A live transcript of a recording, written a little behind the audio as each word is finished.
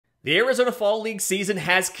The Arizona Fall League season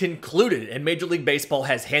has concluded, and Major League Baseball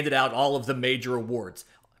has handed out all of the major awards.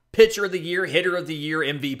 Pitcher of the Year, Hitter of the Year,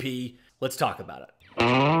 MVP. Let's talk about it.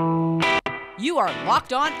 You are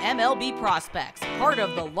Locked On MLB Prospects, part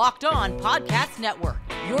of the Locked On Podcast Network.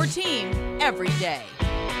 Your team every day.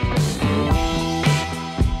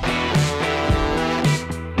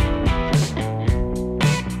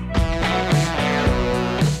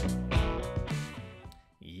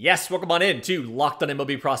 Yes, welcome on in to Locked On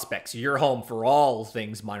MLB Prospects, your home for all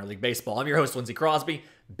things minor league baseball. I'm your host, Lindsey Crosby,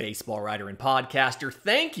 baseball writer and podcaster.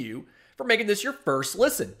 Thank you for making this your first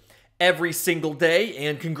listen every single day,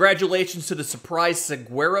 and congratulations to the Surprise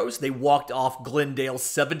Saguaros. They walked off Glendale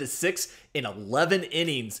 7-6 in 11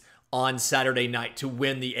 innings on Saturday night to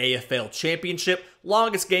win the AFL Championship,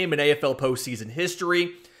 longest game in AFL postseason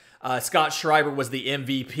history. Scott Schreiber was the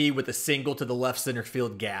MVP with a single to the left center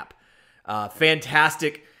field gap.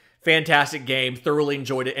 Fantastic game. Thoroughly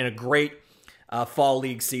enjoyed it, and a great fall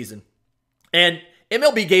league season. And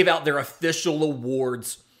MLB gave out their official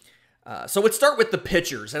awards. So let's start with the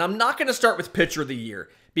pitchers. And I'm not going to start with Pitcher of the Year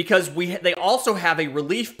because they also have a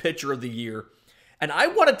relief Pitcher of the Year. And I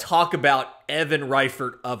want to talk about Evan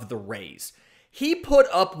Reifert of the Rays. He put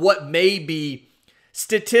up what may be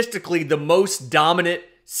statistically the most dominant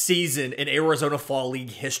season in Arizona Fall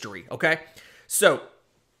League history. Okay? So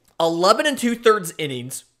 11 2/3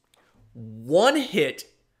 innings, 1 hit,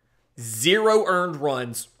 0 earned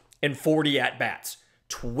runs, and 40 at-bats.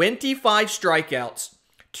 25 strikeouts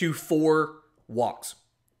to 4 walks.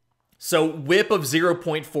 So whip of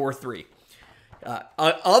 0.43.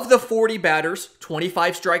 Of the 40 batters,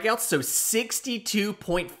 25 strikeouts, so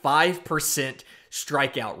 62.5%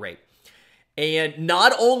 strikeout rate. And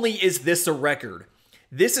not only is this a record,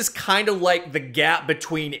 this is kind of like the gap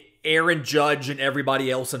between Aaron Judge and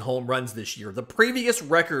everybody else in home runs this year. The previous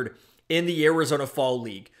record in the Arizona Fall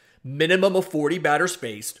League, minimum of 40 batters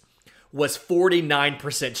faced, was 49%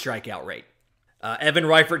 strikeout rate. Evan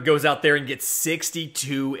Reifert goes out there and gets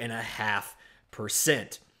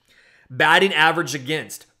 62.5%. Batting average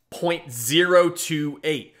against,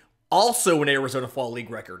 .028, also an Arizona Fall League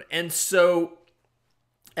record. And so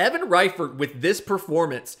Evan Reifert, with this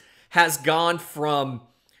performance, has gone from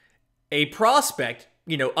a prospect,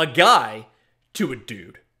 a guy, to a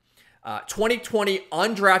dude. 2020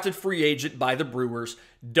 undrafted free agent by the Brewers.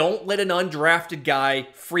 Don't let an undrafted guy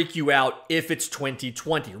freak you out if it's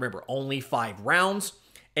 2020. Remember, only 5 rounds.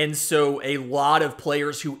 And so a lot of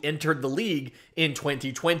players who entered the league in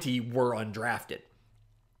 2020 were undrafted.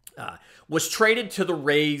 Was traded to the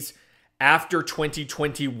Rays after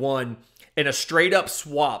 2021 in a straight-up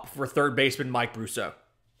swap for third baseman Mike Brousseau.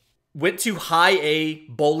 Went to High A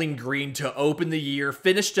Bowling Green to open the year.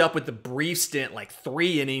 Finished up with a brief stint, like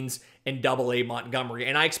 3 innings in Double A Montgomery.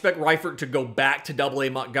 And I expect Reifert to go back to Double A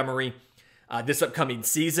Montgomery this upcoming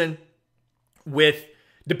season.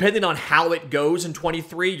 Depending on how it goes in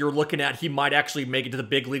 23, you're looking at he might actually make it to the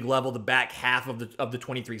big league level the back half of the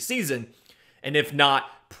 23 season. And if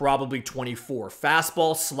not, probably 24.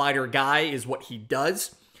 Fastball, slider guy is what he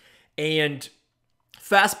does. And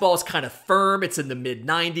fastball is kind of firm. It's in the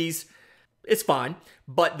mid-90s. It's fine.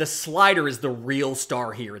 But the slider is the real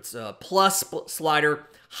star here. It's a plus slider,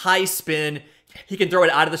 high spin. He can throw it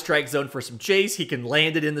out of the strike zone for some chase. He can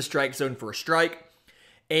land it in the strike zone for a strike.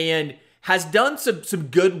 And has done some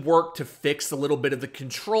good work to fix a little bit of the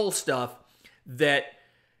control stuff that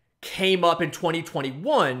came up in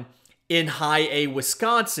 2021 in High A,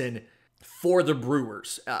 Wisconsin, for the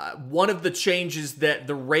Brewers. One of the changes that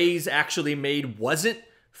the Rays actually made wasn't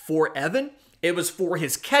for Evan. It was for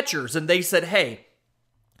his catchers. And they said, hey,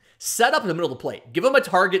 set up in the middle of the plate. Give him a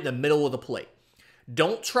target in the middle of the plate.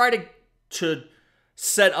 Don't try to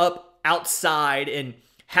set up outside and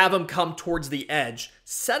have him come towards the edge.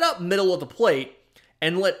 Set up middle of the plate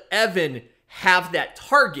and let Evan have that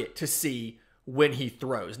target to see when he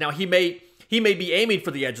throws. Now, he may be aiming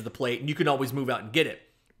for the edge of the plate, and you can always move out and get it.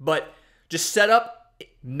 But just set up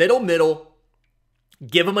middle,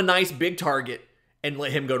 give him a nice big target, and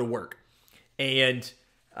let him go to work. And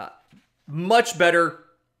much better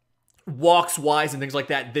walks-wise and things like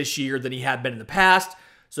that this year than he had been in the past.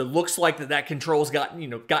 So it looks like that control's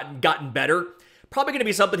gotten better. Probably going to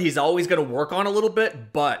be something he's always going to work on a little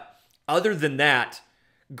bit, but other than that,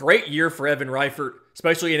 great year for Evan Reifert,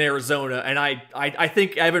 especially in Arizona, and I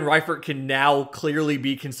think Evan Reifert can now clearly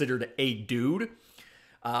be considered a dude.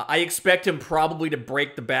 I expect him probably to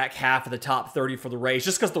break the back half of the top 30 for the Rays,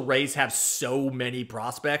 just because the Rays have so many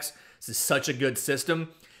prospects. This is such a good system,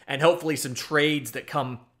 and hopefully some trades that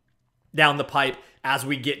come down the pipe as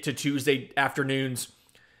we get to Tuesday afternoon's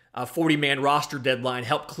 40-man roster deadline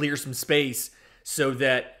help clear some space so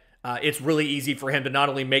that it's really easy for him to not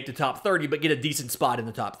only make the top 30, but get a decent spot in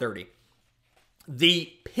the top 30.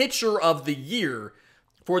 The pitcher of the year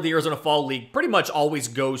for the Arizona Fall League pretty much always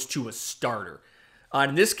goes to a starter.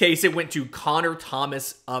 In this case, it went to Connor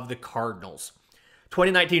Thomas of the Cardinals.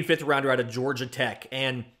 2019 fifth rounder out of Georgia Tech,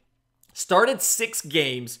 and started 6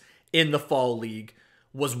 games in the Fall League,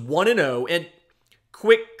 was 1-0, and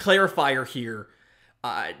quick clarifier here,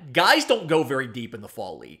 guys don't go very deep in the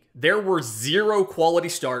Fall League. There were 0 quality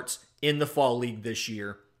starts in the Fall League this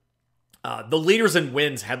year. The leaders in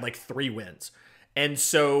wins had like 3 wins. And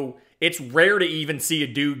so it's rare to even see a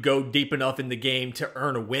dude go deep enough in the game to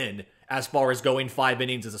earn a win as far as going 5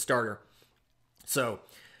 innings as a starter. So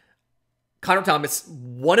Connor Thomas,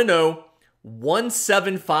 1-0,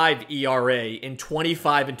 1.75 ERA in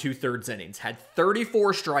 25 2/3 innings. Had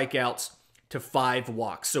 34 strikeouts to 5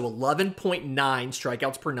 walks. So 11.9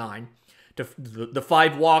 strikeouts per 9. The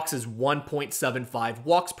 5 walks is 1.75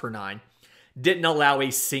 walks per 9. Didn't allow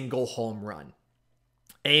a single home run.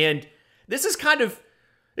 And this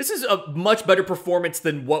is a much better performance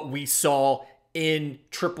than what we saw in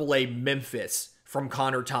AAA Memphis from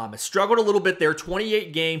Connor Thomas. Struggled a little bit there.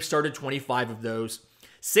 28 games, started 25 of those.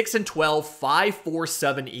 6-12,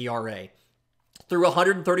 5.47 ERA. Threw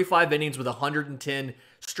 135 innings with 110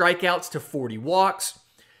 strikeouts to 40 walks.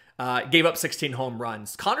 Gave up 16 home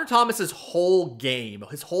runs. Connor Thomas's whole game,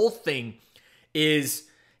 his whole thing is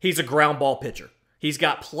he's a ground ball pitcher. He's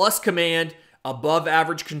got plus command, above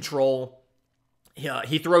average control.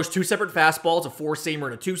 He throws 2 separate fastballs, a 4-seamer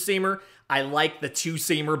and a 2-seamer. I like the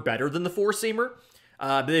 2-seamer better than the 4-seamer.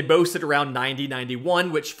 They both sit around 90,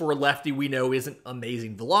 91, which for a lefty we know isn't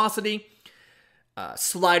amazing velocity.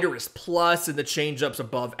 Slider is plus and the changeup's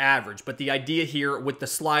above average. But the idea here with the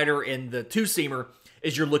slider and the 2-seamer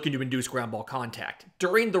is you're looking to induce ground ball contact.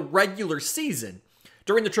 During the regular season,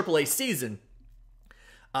 during the AAA season,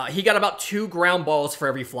 he got about 2 ground balls for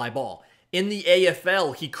every fly ball. In the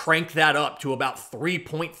AFL, he cranked that up to about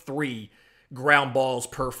 3.3 ground balls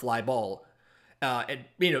per fly ball. And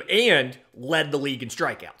led the league in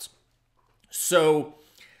strikeouts. So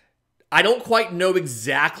I don't quite know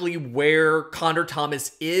exactly where Connor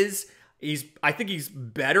Thomas is. I think he's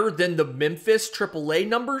better than the Memphis AAA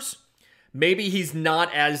numbers. Maybe he's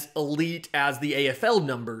not as elite as the AFL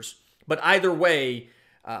numbers, but either way,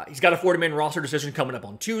 he's got a 40-man roster decision coming up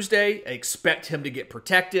on Tuesday. I expect him to get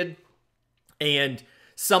protected, and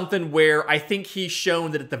something where I think he's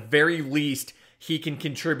shown that at the very least he can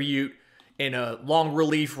contribute in a long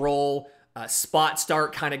relief role, a spot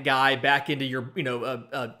start kind of guy, back into your,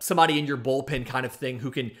 somebody in your bullpen kind of thing who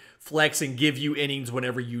can flex and give you innings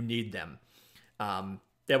whenever you need them.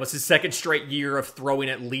 That was his 2nd straight year of throwing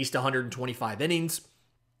at least 125 innings,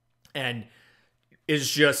 and is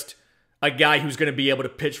just a guy who's going to be able to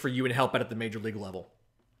pitch for you and help out at the major league level.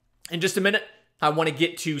 In just a minute, I want to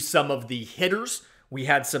get to some of the hitters. We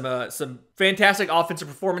had some fantastic offensive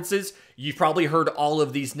performances. You've probably heard all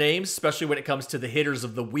of these names, especially when it comes to the Hitters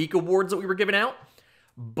of the Week awards that we were giving out.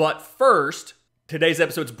 But first, today's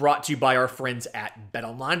episode is brought to you by our friends at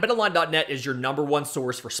BetOnline. BetOnline.net is your #1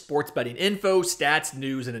 source for sports betting info, stats,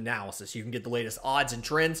 news, and analysis. You can get the latest odds and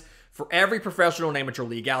trends for every professional and amateur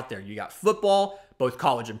league out there. You got football, both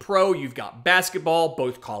college and pro. You've got basketball,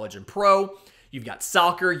 both college and pro. You've got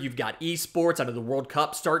soccer. You've got esports. I know the World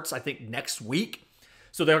Cup starts, I think, next week.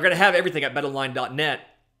 So they're going to have everything at BetOnline.net.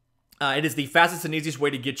 It is the fastest and easiest way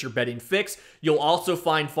to get your betting fix. You'll also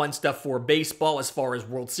find fun stuff for baseball as far as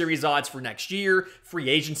World Series odds for next year, free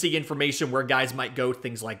agency information, where guys might go,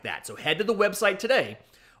 things like that. So head to the website today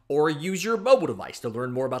or use your mobile device to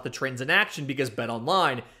learn more about the trends in action, because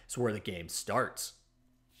BetOnline is where the game starts.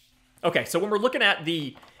 Okay, so when we're looking at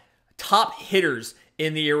the top hitters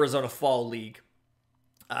in the Arizona Fall League,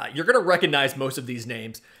 you're going to recognize most of these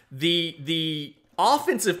names. The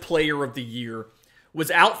offensive player of the year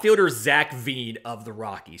was outfielder Zac Veen of the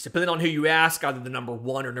Rockies. Depending on who you ask, either the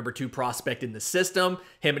 #1 or #2 prospect in the system,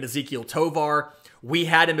 him and Ezekiel Tovar. We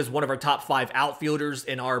had him as one of our top 5 outfielders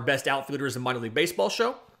in our Best Outfielders in Minor League Baseball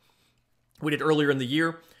show. We did earlier in the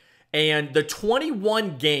year. And the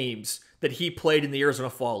 21 games that he played in the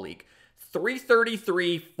Arizona Fall League,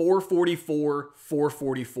 333, 444,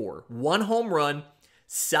 444. 1 home run,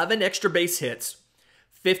 7 extra base hits,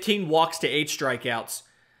 15 walks to 8 strikeouts,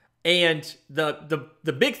 and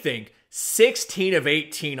the big thing, 16 of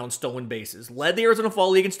 18 on stolen bases. Led the Arizona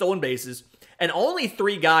Fall League in stolen bases, and only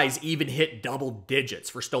 3 guys even hit double digits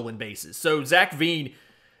for stolen bases. So Zac Veen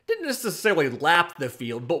didn't necessarily lap the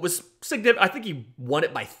field, but was significant. I think he won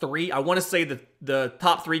it by 3. I want to say that the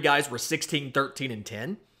top 3 guys were 16, 13, and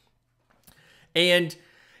 10. And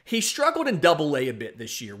he struggled in Double A a bit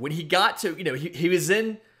this year. When he got to, he was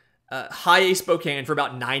in High A Spokane for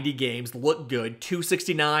about 90 games, looked good.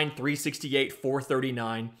 269, 368,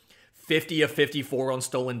 439, 50 of 54 on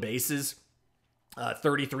stolen bases,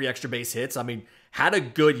 33 extra base hits. I mean, had a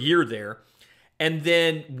good year there. And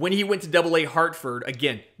then when he went to Double-A Hartford,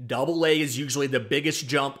 again, Double-A is usually the biggest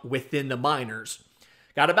jump within the minors.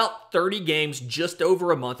 Got about 30 games, just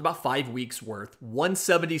over a month, about 5 weeks worth.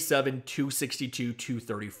 177, 262,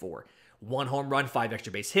 234. 1 home run, 5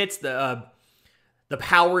 extra base hits. The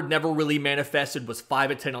power never really manifested, was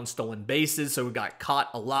 5 of 10 on stolen bases, so he got caught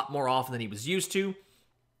a lot more often than he was used to.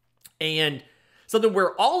 And something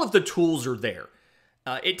where all of the tools are there.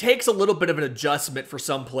 It takes a little bit of an adjustment for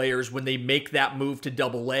some players when they make that move to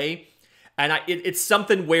Double-A. And it's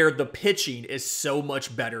something where the pitching is so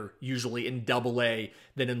much better usually in Double-A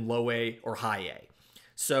than in Low-A or High-A.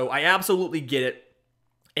 So I absolutely get it.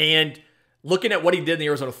 And looking at what he did in the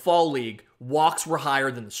Arizona Fall League, walks were higher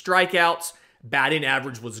than the strikeouts. Batting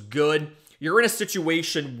average was good. You're in a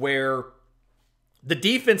situation where the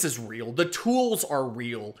defense is real, the tools are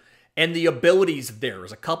real, and the ability's there.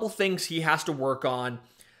 There's a couple things he has to work on.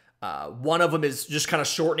 One of them is just kind of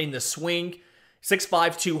shortening the swing.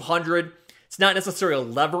 6'5", 200. It's not necessarily a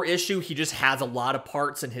lever issue. He just has a lot of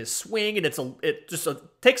parts in his swing, and it just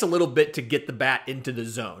takes a little bit to get the bat into the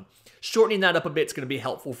zone. Shortening that up a bit is going to be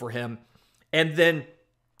helpful for him. And then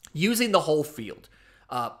using the whole field.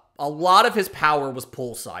 A lot of his power was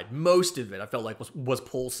pull side. Most of it, I felt like, was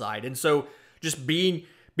pull side. And so just being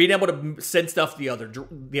able to send stuff the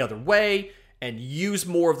other way and use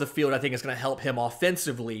more of the field, I think, is going to help him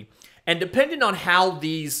offensively. And depending on how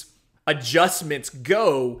these adjustments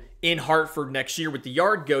go in Hartford next year with the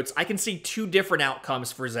Yard Goats, I can see 2 different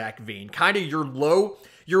outcomes for Zac Veen. Kind of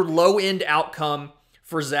your low-end outcome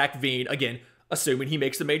for Zac Veen. Again, assuming he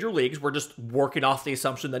makes the major leagues. We're just working off the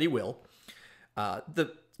assumption that he will.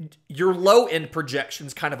 Your low-end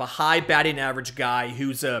projection's kind of a high batting average guy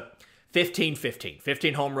who's a 15-15.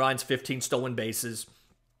 15 home runs, 15 stolen bases,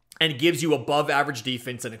 and gives you above-average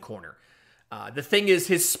defense in a corner. The thing is,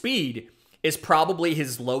 his speed is probably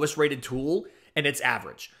his lowest-rated tool, and it's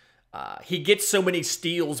average. He gets so many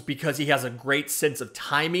steals because he has a great sense of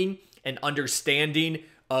timing and understanding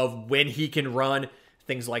of when he can run,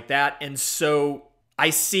 things like that. And so I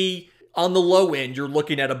see on the low end, you're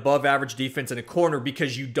looking at above average defense in a corner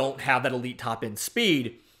because you don't have that elite top end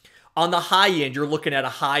speed. On the high end, you're looking at a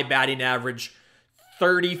high batting average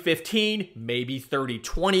 30-15, maybe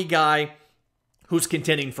 30-20 guy who's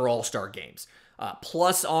contending for all-star games.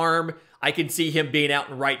 Plus arm, I can see him being out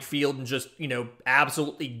in right field and just,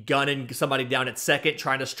 absolutely gunning somebody down at second,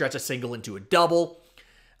 trying to stretch a single into a double.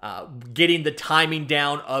 Getting the timing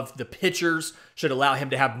down of the pitchers should allow him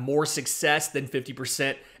to have more success than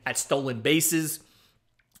 50% at stolen bases.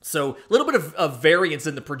 So a little bit of variance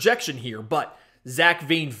in the projection here, but Zac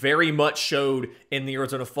Veen very much showed in the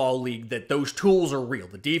Arizona Fall League that those tools are real.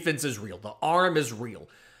 The defense is real. The arm is real.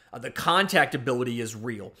 The contact ability is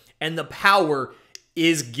real. And the power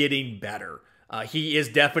is getting better. He is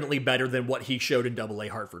definitely better than what he showed in Double-A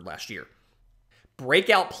Hartford last year.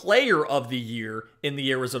 Breakout Player of the Year in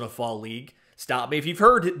the Arizona Fall League. Stop me if you've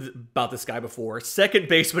heard about this guy before. Second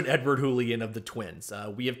baseman Edouard Julien of the Twins.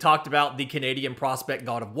 We have talked about the Canadian prospect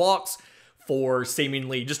God of Walks for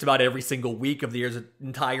seemingly just about every single week of the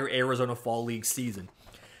entire Arizona Fall League season.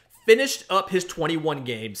 Finished up his 21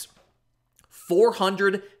 games,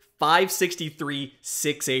 400, 563,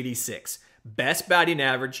 686. Best batting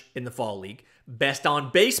average in the Fall League. Best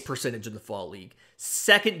on-base percentage in the Fall League.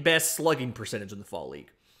 Second best slugging percentage in the Fall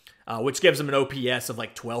League, which gives him an OPS of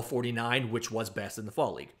like 1249, which was best in the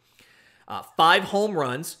Fall League. 5 home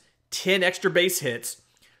runs, 10 extra base hits,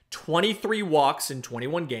 23 walks in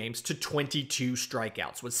 21 games to 22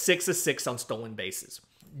 strikeouts, with 6 of 6 on stolen bases.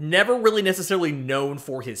 Never really necessarily known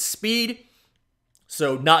for his speed,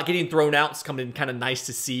 so not getting thrown out is coming in kind of nice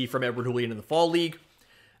to see from Edouard Julien in the Fall League.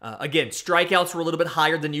 Again, strikeouts were a little bit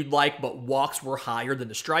higher than you'd like, but walks were higher than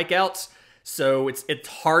the strikeouts. So it's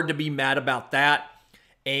hard to be mad about that.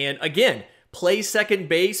 And again, plays second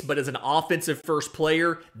base, but as an offensive first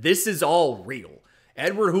player, this is all real.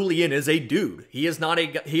 Edouard Julien is a dude. He is not a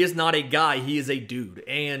guy, he is a dude.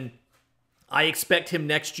 And I expect him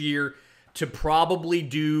next year to probably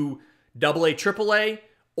do Double-A, Triple-A,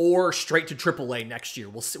 or straight to Triple-A next year.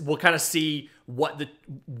 We'll kind of see what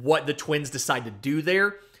the Twins decide to do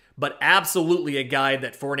there. But absolutely a guy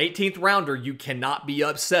that for an 18th rounder, you cannot be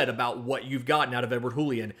upset about what you've gotten out of Edouard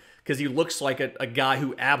Julien, because he looks like a guy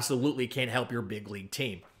who absolutely can help your big league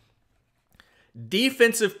team.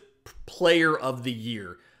 Defensive Player of the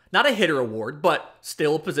Year. Not a hitter award, but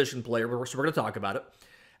still a position player, so we're going to talk about it.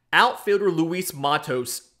 Outfielder Luis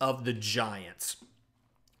Matos of the Giants.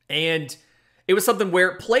 And it was something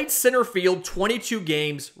where played center field 22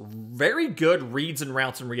 games, very good reads and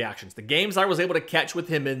routes and reactions. The games I was able to catch with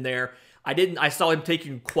him in there, I saw him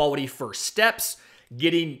taking quality first steps,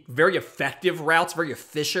 getting very effective routes, very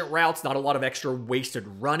efficient routes, not a lot of extra wasted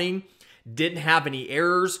running. Didn't have any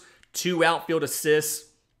errors, 2 outfield assists.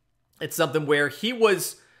 It's something where he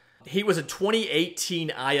was a 2018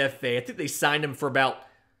 IFA. I think they signed him for about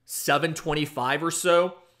 $725 or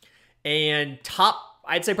so. And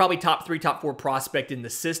I'd say probably top 3, top 4 prospect in the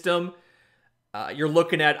system. You're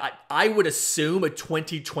looking at, I would assume, a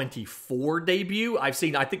 2024 debut. I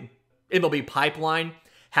think MLB Pipeline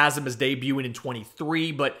has him as debuting in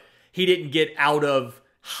 23, but he didn't get out of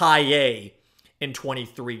high A in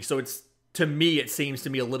 23. So to me, it seems to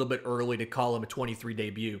me a little bit early to call him a 23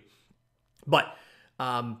 debut. But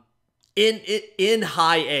in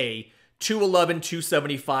high A, 211,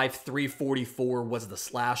 275, 344 was the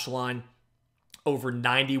slash line. Over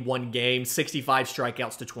 91 games, 65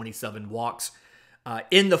 strikeouts to 27 walks.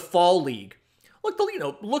 In the fall league,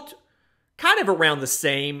 looked kind of around the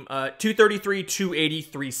same. 233, 280,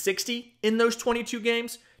 360 in those 22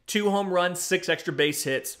 games. 2 home runs, 6 extra base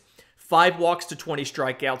hits, 5 walks to 20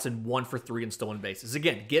 strikeouts, and 1 for 3 in stolen bases.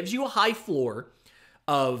 Again, gives you a high floor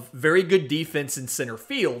of very good defense in center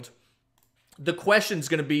field. The question's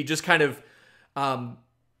going to be just kind of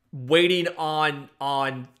waiting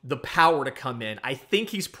on the power to come in. I think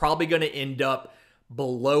he's probably going to end up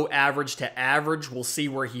below average to average. We'll see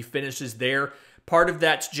where he finishes there. Part of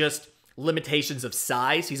that's just limitations of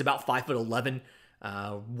size. He's about 5'11",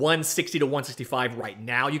 160 to 165 right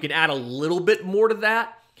now. You can add a little bit more to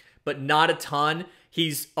that, but not a ton.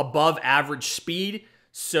 He's above average speed,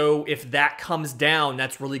 so if that comes down,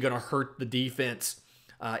 that's really going to hurt the defense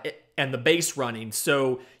and the base running.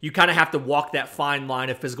 So you kind of have to walk that fine line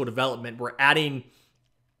of physical development. We're adding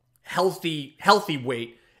healthy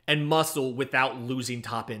weight and muscle without losing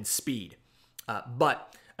top-end speed.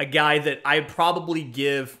 But a guy that I'd probably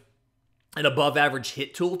give an above-average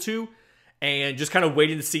hit tool to, and just kind of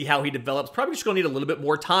waiting to see how he develops. Probably just going to need a little bit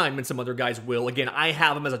more time than some other guys will. Again, I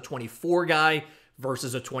have him as a 24 guy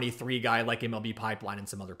versus a 23 guy like MLB Pipeline and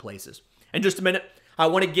some other places. In just a minute, I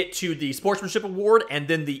want to get to the Sportsmanship Award and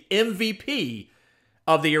then the MVP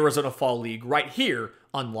of the Arizona Fall League right here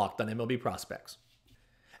on Locked on MLB Prospects.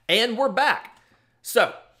 And we're back.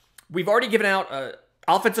 So, we've already given out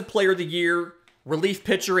Offensive Player of the Year, Relief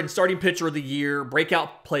Pitcher and Starting Pitcher of the Year,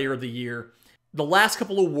 Breakout Player of the Year. The last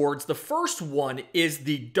couple awards, the first one is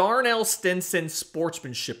the Dernell Stenson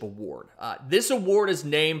Sportsmanship Award. This award is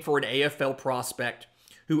named for an AFL prospect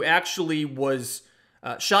who actually was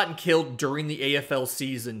shot and killed during the AFL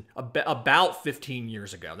season about 15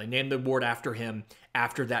 years ago. They named the award after him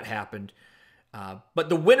after that happened. But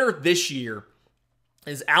the winner this year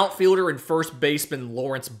is outfielder and first baseman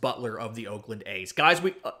Lawrence Butler of the Oakland A's.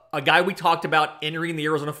 A guy we talked about entering the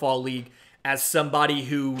Arizona Fall League as somebody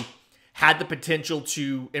who had the potential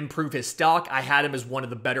to improve his stock. I had him as one of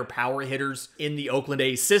the better power hitters in the Oakland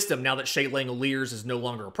A's system now that Shea Langoliers is no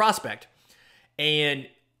longer a prospect. And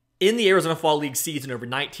in the Arizona Fall League season over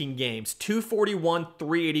 19 games, 241,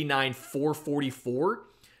 389, 444,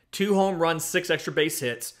 2 home runs, 6 extra base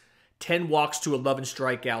hits, 10 walks to 11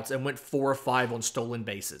 strikeouts, and went 4 of 5 on stolen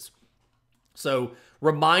bases. So,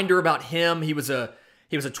 reminder about him, he was a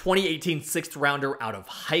 2018 6th rounder out of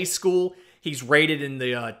high school. He's rated in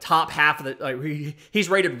the top half of the, he's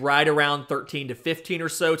rated right around 13 to 15 or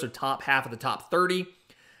so top half of the top 30.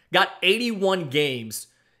 Got 81 games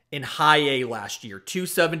in high A last year,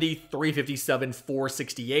 270, 357,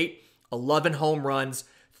 468, 11 home runs,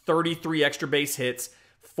 33 extra base hits,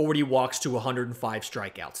 40 walks to 105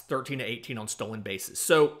 strikeouts, 13 to 18 on stolen bases.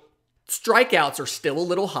 So strikeouts are still a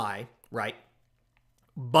little high, right?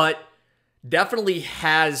 But definitely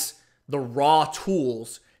has the raw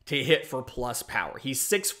tools to hit for plus power. He's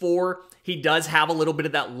 6'4". He does have a little bit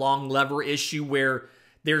of that long lever issue where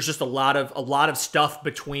there's just a lot of stuff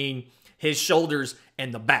between his shoulders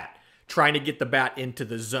and the bat, trying to get the bat into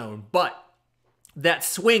the zone. But that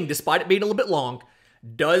swing, despite it being a little bit long,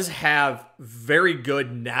 does have very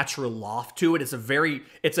good natural loft to it.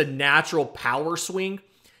 It's a natural power swing.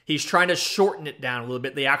 He's trying to shorten it down a little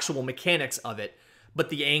bit, the actual mechanics of it. But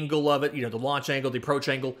the angle of it, the launch angle, the approach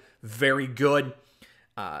angle, very good.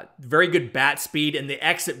 Very good bat speed, and the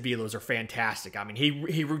exit velos are fantastic. I mean,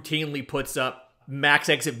 he routinely puts up max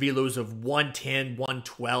exit velos of 110,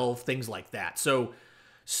 112, things like that.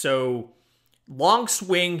 So long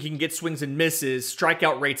swing, he can get swings and misses.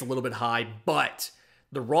 Strikeout rate's a little bit high, but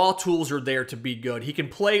the raw tools are there to be good. He can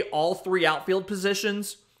play all 3 outfield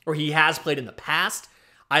positions, or he has played in the past.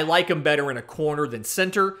 I like him better in a corner than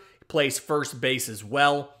center. He plays first base as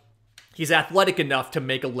well. He's athletic enough to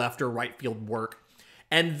make a left or right field work.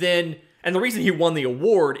 And the reason he won the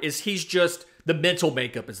award is the mental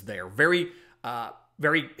makeup is there.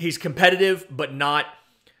 He's competitive, but not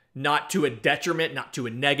to a detriment, not to a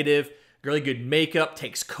negative. Really good makeup,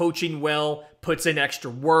 takes coaching well, puts in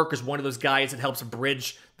extra work, is one of those guys that helps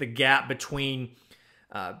bridge the gap between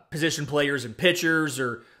position players and pitchers,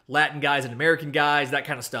 or Latin guys and American guys, that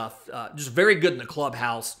kind of stuff. Just very good in the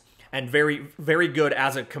clubhouse and very, very good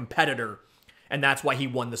as a competitor. And that's why he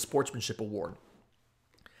won the Sportsmanship Award.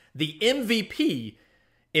 The MVP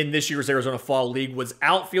in this year's Arizona Fall League was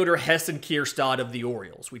outfielder Heston Kjerstad of the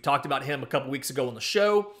Orioles. We talked about him a couple weeks ago on the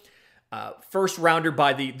show. First rounder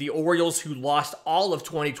by the Orioles, who lost all of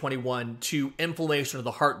 2021 to inflammation of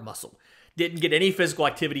the heart muscle. Didn't get any physical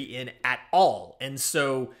activity in at all. And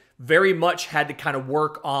so very much had to kind of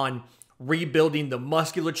work on rebuilding the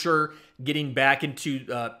musculature, getting back into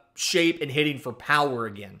shape and hitting for power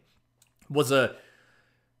again. Was a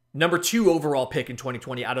number 2 overall pick in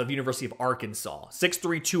 2020 out of the University of Arkansas.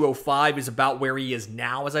 6'3", 205 is about where he is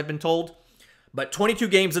now, as I've been told. But 22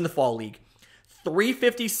 games in the Fall League.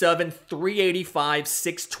 357, 385,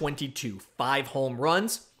 622. 5 home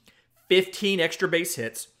runs, 15 extra base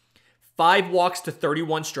hits, 5 walks to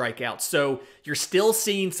 31 strikeouts. So you're still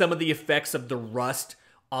seeing some of the effects of the rust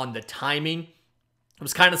on the timing. It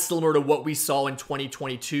was kind of similar to what we saw in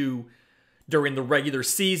 2022 during the regular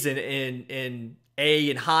season in A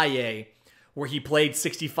and High A, where he played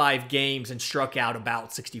 65 games and struck out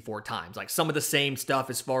about 64 times. Like some of the same stuff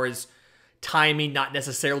as far as timing not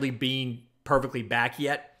necessarily being perfectly back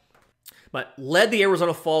yet. But led the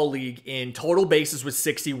Arizona Fall League in total bases with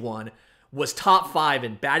 61, was top 5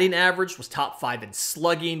 in batting average, was top 5 in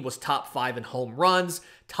slugging, was top 5 in home runs,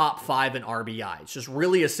 top 5 in RBI. It's just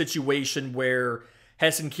really a situation where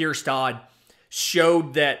Heston Kjerstad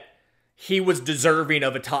showed that he was deserving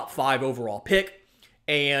of a top 5 overall pick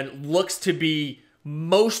and looks to be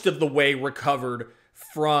most of the way recovered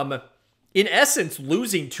from, in essence,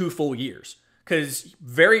 losing 2 full years. Because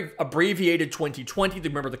very abbreviated 2020,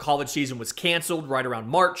 remember the college season was canceled right around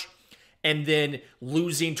March, and then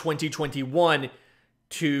losing 2021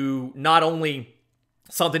 to not only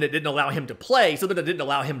something that didn't allow him to play, something that didn't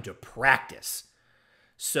allow him to practice.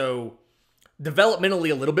 So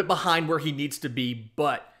developmentally a little bit behind where he needs to be,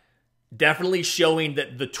 but definitely showing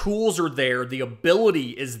that the tools are there, the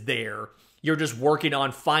ability is there. You're just working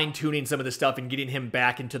on fine-tuning some of the stuff and getting him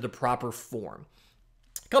back into the proper form.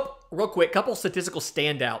 Real quick, couple statistical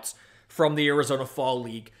standouts from the Arizona Fall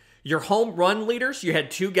League. Your home run leaders, you had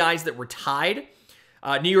 2 guys that were tied.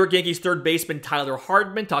 New York Yankees third baseman Tyler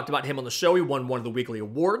Hardman, talked about him on the show. He won one of the weekly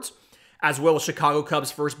awards. As well as Chicago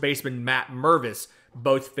Cubs first baseman Matt Mervis,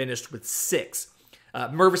 both finished with 6.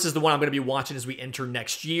 Mervis is the one I'm going to be watching as we enter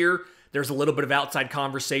next year. There's a little bit of outside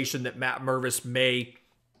conversation that Matt Mervis may,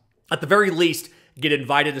 at the very least, get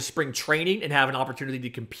invited to spring training and have an opportunity to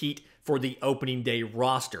compete for the opening day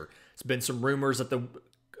roster. There's been some rumors that the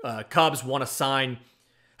Cubs want to sign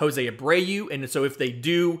Jose Abreu, and so if they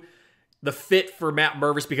do, the fit for Matt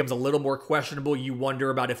Mervis becomes a little more questionable. You wonder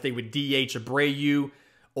about if they would DH Abreu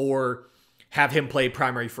or have him play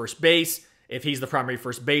primary first base. If he's the primary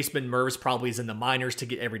first baseman, Mervis probably is in the minors to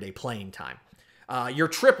get everyday playing time. Your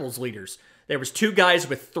triples leaders. There was 2 guys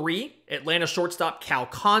with 3. Atlanta shortstop Cal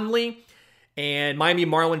Conley and Miami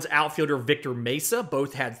Marlins outfielder Victor Mesa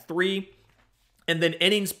both had 3. And then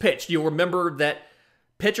innings pitched. You'll remember that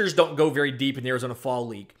pitchers don't go very deep in the Arizona Fall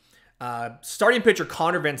League. Starting pitcher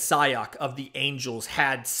Connor Van Sciak of the Angels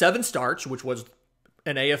had 7 starts, which was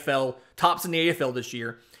an AFL, tops in the AFL this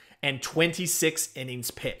year, and 26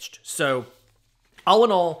 innings pitched. So all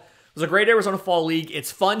in all, it was a great Arizona Fall League.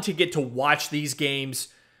 It's fun to get to watch these games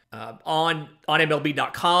on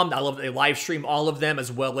MLB.com. I love that they live stream all of them,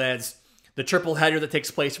 as well as the triple header that takes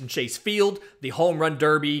place from Chase Field, the Home Run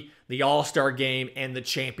Derby, the All-Star Game, and the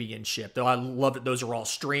Championship. Though I love that those are all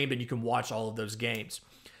streamed and you can watch all of those games.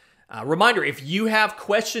 Reminder, if you have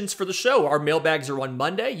questions for the show, our mailbags are on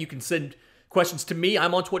Monday. You can send questions to me.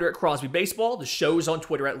 I'm on Twitter at Crosby Baseball. The show's on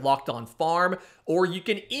Twitter at Locked On Farm. Or you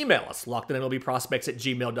can email us,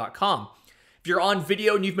 lockedonmlbprospects@gmail.com. If you're on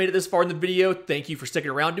video and you've made it this far in the video, thank you for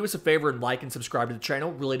sticking around. Do us a favor and like and subscribe to the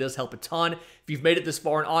channel. It really does help a ton. If you've made it this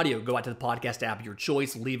far in audio, go out to the podcast app of your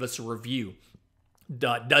choice. Leave us a review.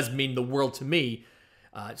 Does mean the world to me,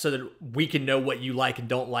 so that we can know what you like and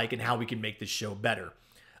don't like and how we can make this show better.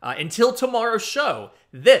 Until tomorrow's show,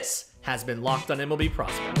 this has been Locked On MLB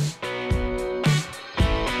Prospects.